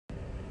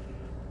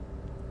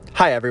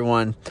Hi,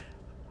 everyone.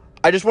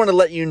 I just want to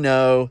let you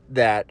know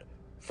that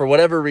for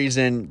whatever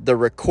reason, the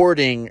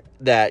recording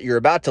that you're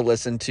about to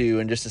listen to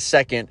in just a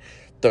second,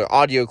 the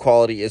audio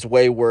quality is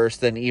way worse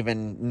than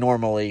even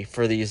normally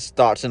for these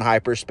thoughts in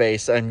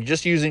hyperspace. I'm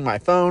just using my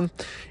phone,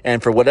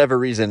 and for whatever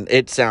reason,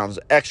 it sounds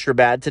extra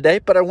bad today,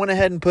 but I went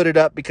ahead and put it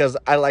up because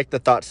I like the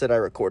thoughts that I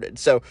recorded.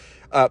 So,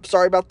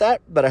 sorry about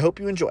that, but I hope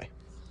you enjoy.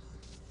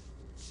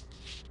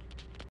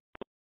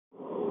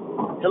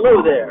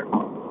 Hello there.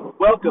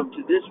 Welcome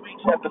to this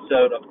week's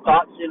episode of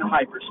Thoughts in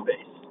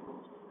Hyperspace.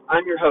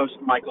 I'm your host,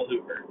 Michael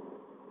Hoover.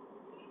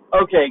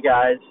 Okay,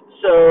 guys,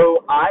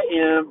 so I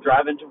am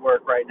driving to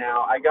work right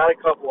now. I got a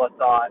couple of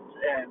thoughts,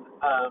 and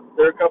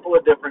there are a couple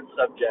of different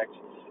subjects.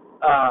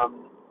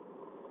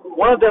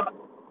 One of them,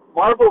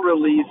 Marvel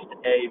released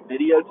a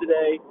video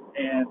today,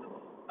 and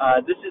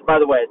this is, by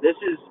the way, this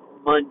is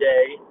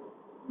Monday,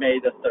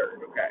 May the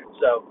 3rd, okay?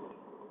 So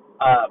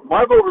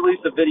Marvel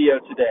released a video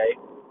today,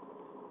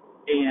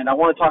 and I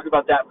want to talk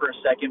about that for a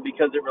second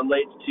because it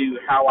relates to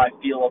how I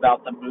feel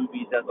about the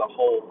movies as a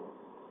whole.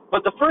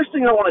 But the first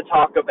thing I want to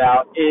talk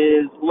about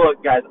is, look,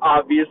 guys,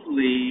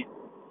 obviously,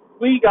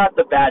 we got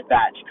the Bad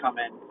Batch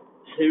coming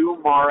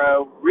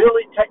tomorrow.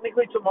 Really,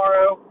 technically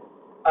tomorrow.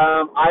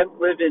 I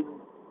live in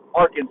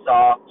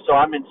Arkansas, so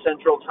I'm in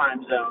Central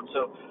Time Zone.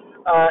 So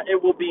it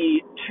will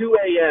be 2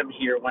 a.m.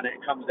 here when it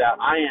comes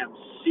out. I am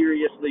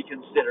seriously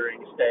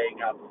considering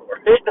staying up for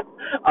it.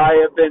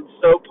 I have been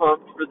so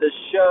pumped for this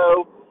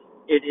show.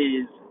 It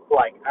is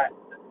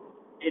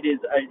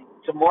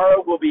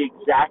tomorrow will be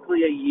exactly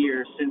a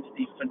year since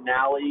the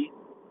finale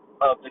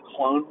of the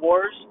Clone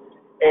Wars,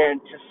 and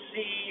to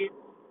see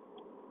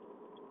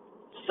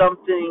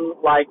something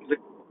like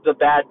the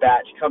Bad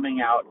Batch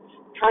coming out,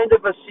 kind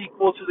of a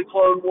sequel to the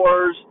Clone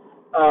Wars,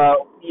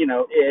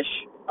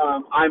 ish.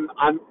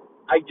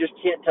 I just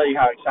can't tell you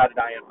how excited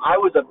I am. I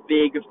was a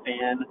big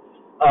fan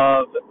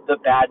of the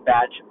Bad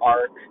Batch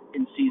arc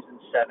in season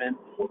 7.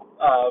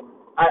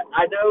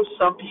 I know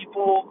some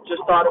people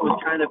just thought it was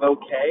kind of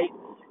okay.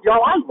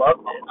 Y'all, I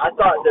loved it. I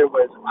thought there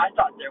was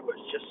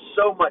just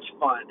so much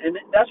fun, and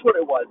that's what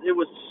it was. It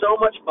was so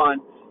much fun.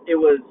 It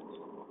was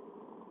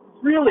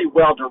really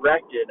well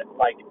directed,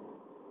 like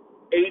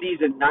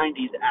 80s and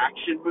 90s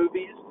action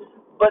movies.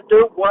 But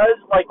there was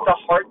the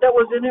heart that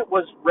was in it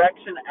was Rex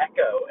and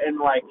Echo,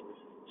 and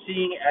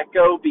seeing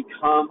Echo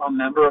become a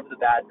member of the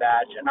Bad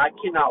Batch, and I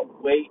cannot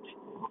wait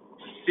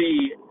to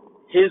see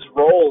his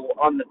role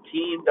on the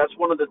team. That's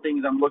one of the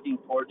things I'm looking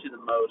forward to the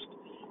most,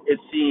 is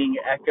seeing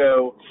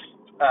Echo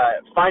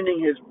finding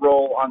his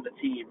role on the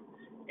team,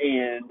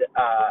 and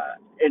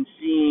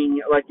seeing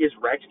is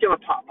Rex gonna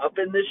pop up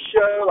in this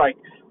show?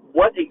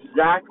 What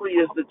exactly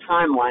is the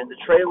timeline? The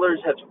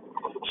trailers have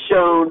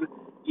shown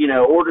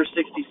Order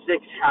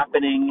 66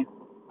 happening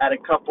at a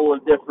couple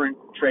of different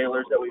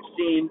trailers that we've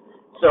seen.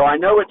 So I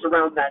know it's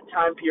around that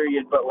time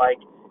period, but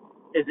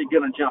is it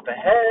going to jump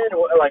ahead?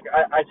 Or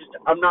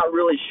I'm not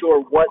really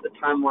sure what the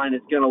timeline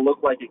is going to look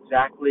like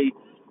exactly.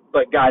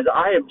 But guys,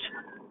 I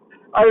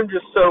am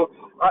just so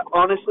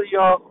honestly,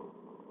 y'all,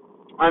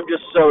 I'm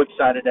just so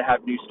excited to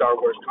have new Star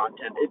Wars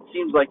content. It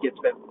seems like it's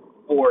been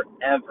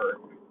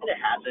forever, and it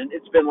hasn't.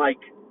 It's been 5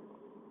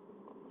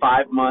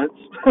 months.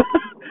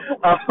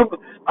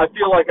 I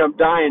feel like I'm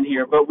dying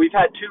here, but we've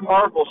had 2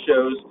 Marvel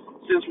shows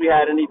since we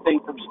had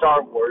anything from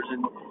Star Wars,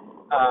 and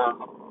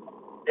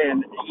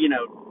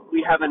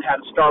we haven't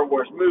had a Star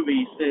Wars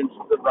movie since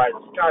The Rise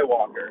of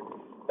Skywalker.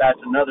 That's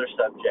another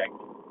subject.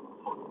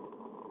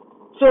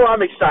 So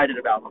I'm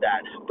excited about that.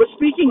 But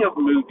speaking of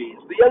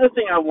movies, the other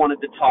thing I wanted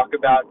to talk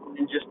about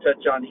and just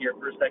touch on here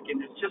for a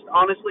second is just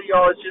honestly,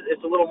 y'all,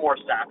 it's a little more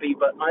sappy,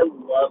 but my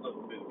love of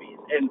movies.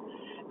 And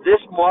this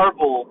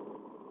Marvel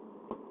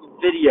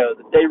video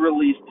that they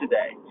released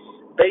today,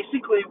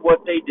 basically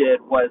what they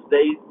did was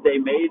they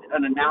made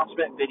an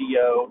announcement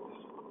video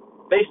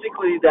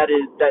basically that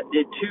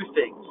did 2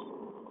 things.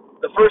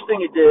 The first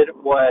thing it did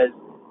was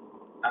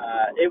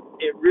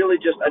it really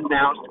just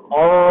announced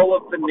all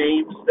of the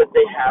names that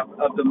they have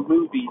of the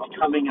movies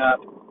coming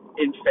up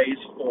in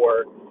Phase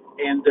 4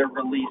 and their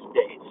release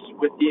dates,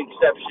 with the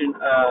exception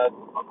of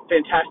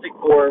Fantastic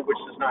Four, which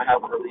does not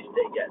have a release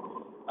date yet.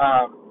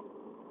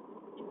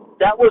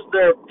 That was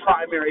their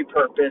primary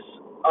purpose,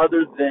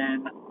 other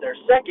than their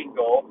second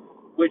goal,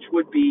 which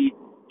would be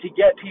to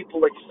get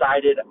people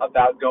excited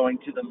about going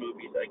to the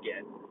movies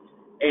again.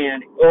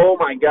 And oh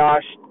my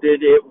gosh,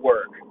 did it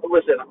work?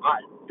 Listen,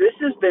 this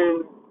has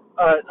been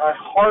a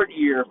hard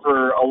year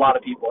for a lot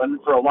of people, and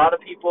for a lot of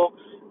people,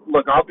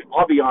 look, I'll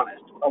be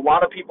honest, a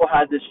lot of people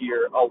had this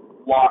year a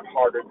lot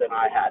harder than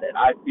I had it.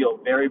 I feel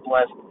very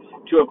blessed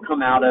to have come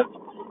out of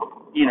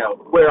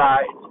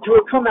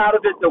come out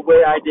of it the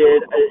way I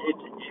did.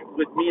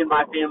 With me and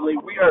my family,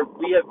 we have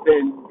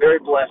been very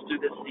blessed through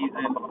this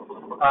season.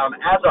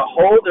 As a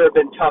whole, there have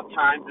been tough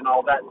times and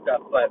all that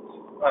stuff, but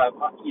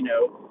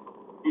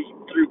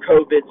through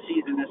COVID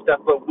season and stuff.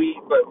 But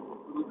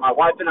my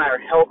wife and I are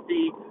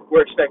healthy.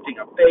 We're expecting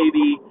a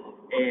baby,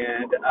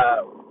 and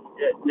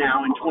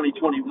now in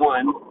 2021,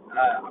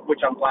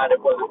 which I'm glad it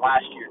wasn't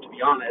last year, to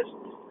be honest.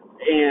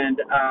 and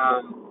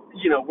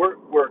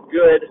we're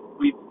good.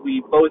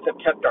 We both have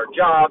kept our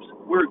jobs.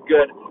 We're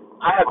good.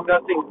 I have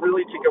nothing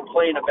really to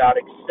complain about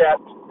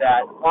except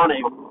that on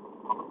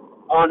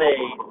a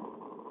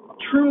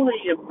truly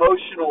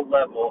emotional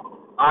level,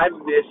 I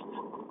missed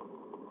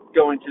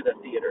going to the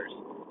theaters.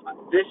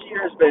 This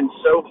year has been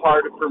so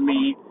hard for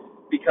me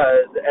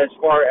because as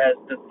far as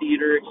the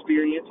theater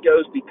experience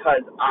goes,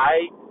 because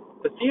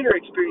the theater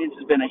experience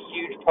has been a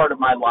huge part of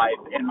my life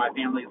and my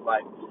family's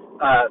life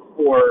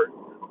for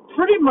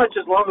pretty much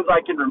as long as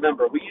I can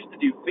remember. We used to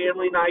do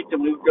family nights,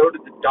 and we would go to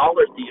the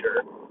Dollar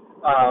Theater,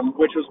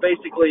 which was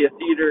basically a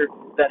theater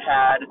that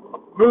had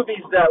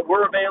movies that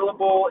were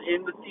available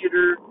in the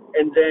theater,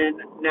 and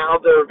then now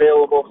they're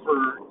available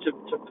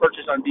to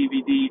purchase on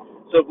DVD.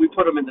 So we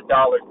put them in the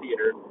Dollar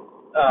Theater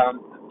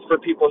for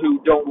people who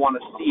don't want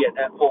to see it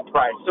at full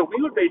price. So we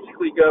would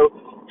basically go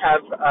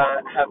have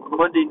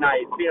Monday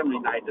night family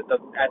nights at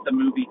the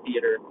movie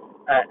theater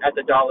at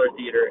the Dollar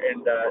Theater,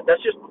 and that's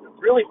just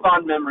really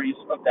fond memories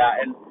of that.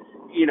 And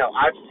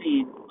I've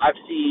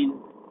seen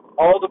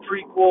all the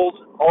prequels,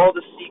 all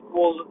the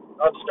sequels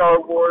of Star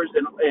Wars,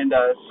 and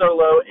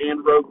Solo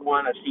and Rogue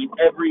One. I've seen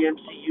every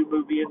MCU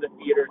movie in the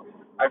theater.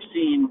 I've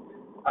seen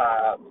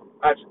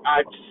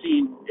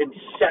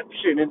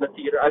Inception in the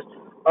theater.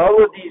 All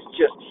of these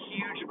just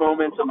huge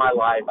moments of my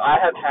life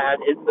I have had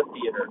in the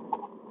theater.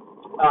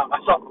 I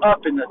saw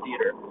Up in the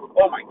theater.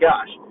 Oh my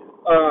gosh.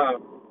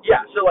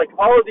 Yeah. So like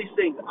all of these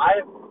things,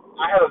 I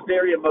have a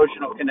very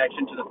emotional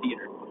connection to the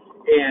theater,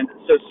 and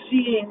so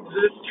seeing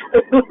this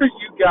trailer,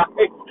 you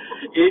guys,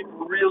 it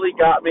really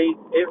got me.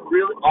 It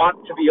really,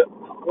 to be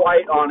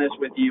quite honest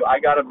with you, I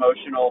got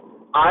emotional.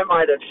 I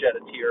might have shed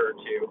a tear or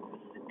two.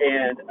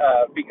 And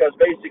because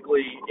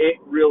basically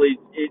it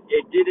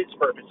did its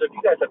purpose. So if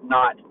you guys have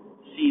not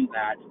seen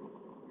that,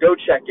 go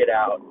check it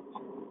out.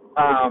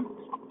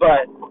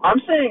 But I'm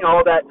saying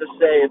all that to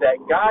say that,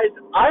 guys,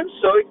 I'm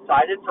so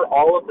excited for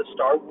all of the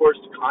Star Wars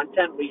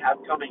content we have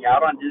coming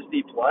out on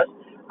Disney Plus.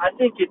 I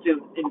think it's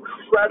an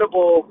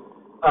incredible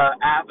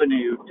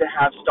avenue to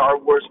have Star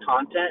Wars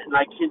content, and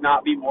I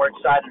cannot be more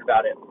excited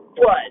about it.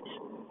 But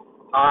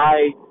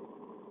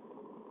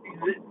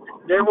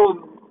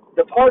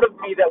the part of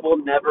me that will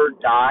never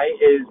die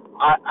is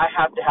I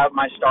have to have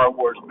my Star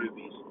Wars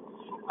movies.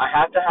 I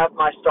have to have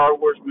my Star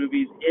Wars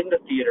movies in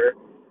the theater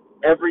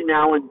every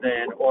now and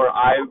then, or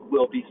I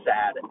will be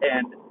sad.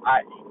 And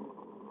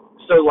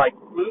so like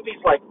movies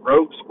like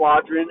Rogue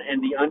Squadron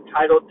and the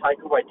untitled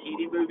Taika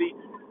Waititi movie,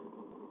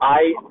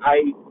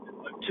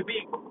 to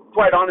be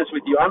quite honest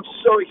with you, I'm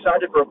so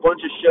excited for a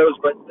bunch of shows,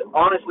 but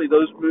honestly,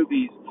 those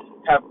movies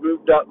have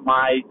moved up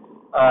my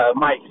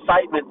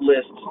excitement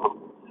list.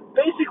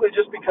 Basically,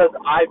 just because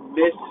I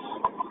miss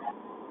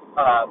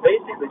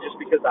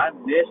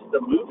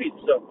the movies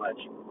so much.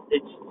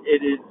 It's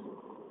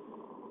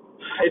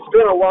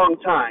been a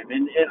long time,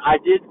 and I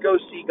did go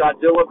see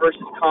Godzilla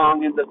versus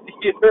Kong in the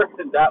theater,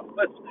 and that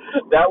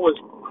was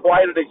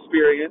quite an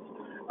experience.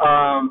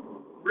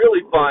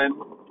 Really fun,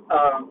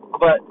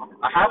 but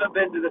I haven't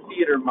been to the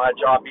theater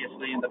much,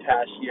 obviously, in the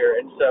past year,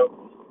 and so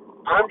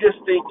I'm just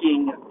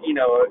thinking,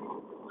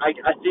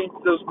 I think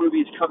those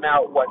movies come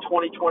out,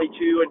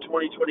 2022 and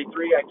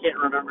 2023? I can't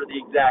remember the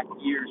exact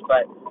years,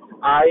 but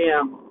I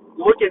am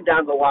looking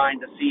down the line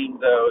to seeing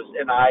those,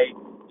 and I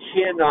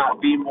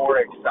cannot be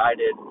more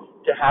excited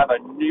to have a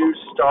new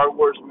Star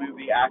Wars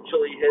movie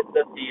actually hit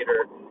the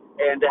theater,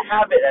 and to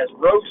have it as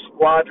Rogue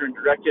Squadron,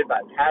 directed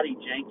by Patty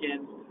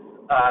Jenkins,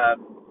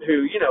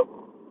 who,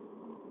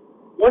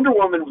 Wonder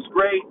Woman was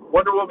great.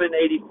 Wonder Woman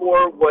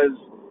 84 was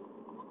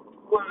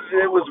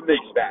a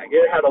mixed bag.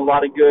 It had a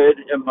lot of good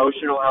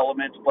emotional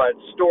elements, but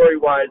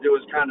story-wise, it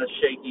was kind of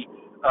shaky.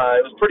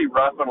 It was pretty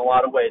rough in a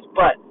lot of ways.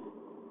 But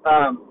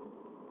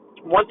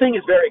one thing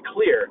is very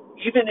clear.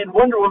 Even in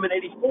Wonder Woman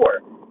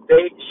 84,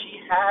 she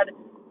had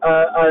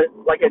a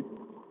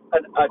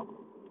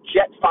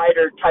jet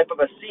fighter type of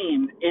a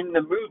scene in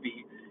the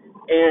movie,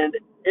 and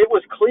it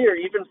was clear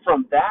even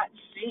from that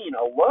scene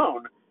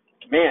alone,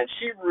 man,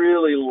 she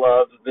really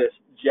loves this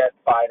jet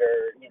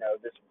fighter,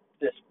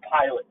 this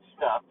pilot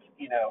stuff,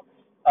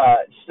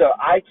 so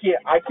I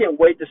can't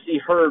wait to see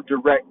her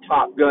direct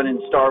Top Gun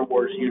in Star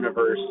Wars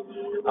universe,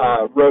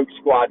 Rogue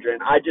Squadron.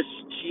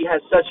 She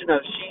has such an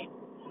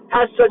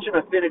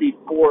affinity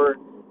for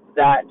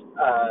that,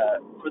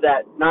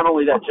 not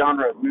only that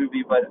genre of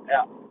movie, but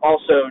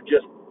also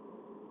just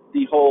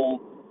the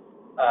whole,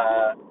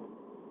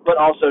 but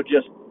also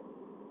just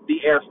the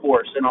Air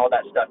Force and all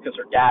that stuff, because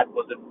her dad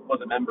was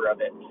a member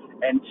of it.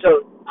 And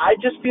so I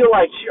just feel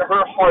like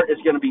her heart is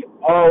going to be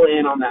all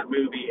in on that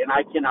movie, and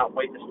I cannot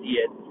wait to see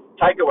it.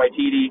 Taika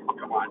Waititi,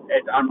 come on,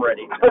 I'm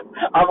ready.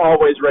 I'm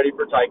always ready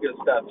for Taika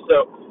stuff.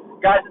 So,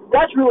 guys,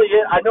 that's really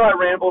it. I know I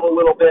rambled a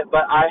little bit,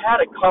 but I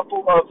had a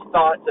couple of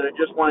thoughts that I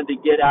just wanted to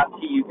get out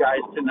to you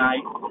guys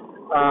tonight.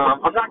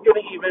 I'm not going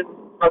to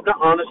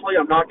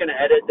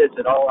edit this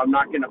at all. I'm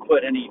not going to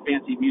put any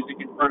fancy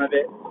music in front of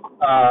it.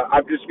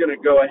 I'm just going to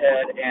go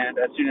ahead, and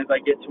as soon as I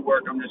get to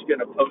work, I'm just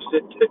going to post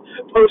it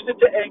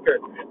to Anchor,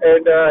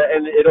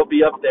 and it'll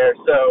be up there.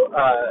 So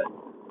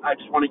I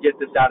just want to get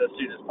this out as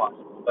soon as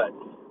possible. But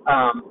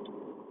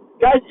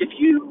guys, if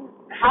you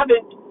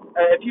haven't,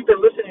 if you've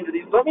been listening to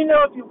these, let me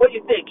know what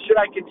you think. Should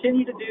I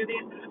continue to do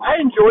these? I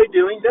enjoy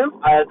doing them.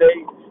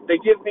 They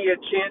give me a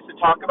chance to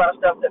talk about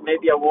stuff that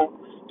maybe I won't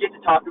get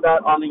to talk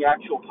about on the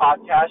actual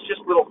podcast.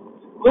 Just little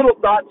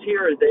thoughts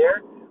here or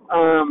there.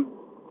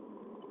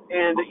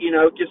 And it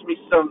gives me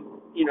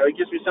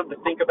something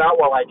to think about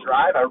while I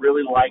drive. I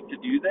really like to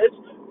do this.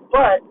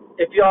 But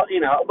if y'all,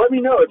 let me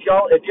know if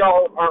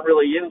y'all aren't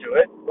really into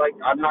it. Like,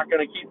 I'm not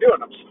going to keep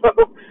doing them. So,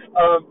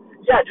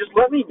 yeah, just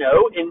let me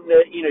know in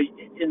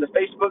the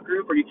Facebook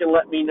group, or you can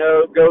let me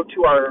know. Go to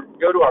our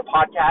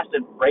podcast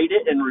and rate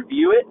it and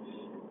review it.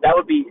 That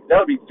would be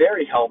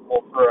very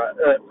helpful for us,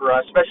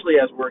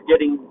 especially as we're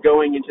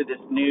going into this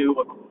new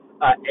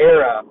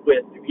era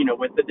with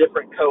the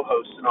different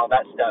co-hosts and all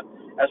that stuff.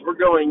 As we're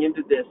going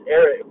into this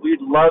era,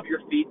 we'd love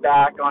your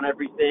feedback on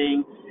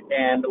everything.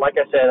 And like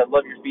I said, I'd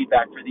love your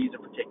feedback for these in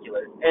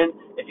particular. And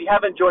if you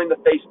haven't joined the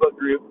Facebook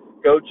group,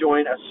 go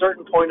join a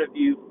certain point of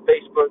view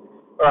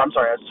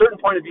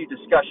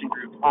discussion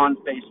group on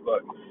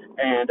Facebook.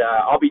 And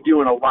I'll be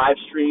doing a live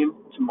stream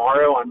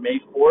tomorrow on May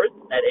 4th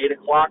at 8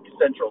 o'clock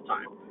Central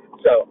Time.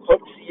 So hope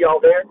to see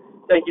y'all there.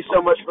 Thank you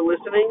so much for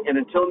listening, and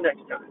until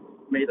next time,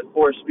 may the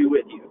force be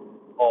with you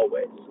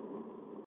always.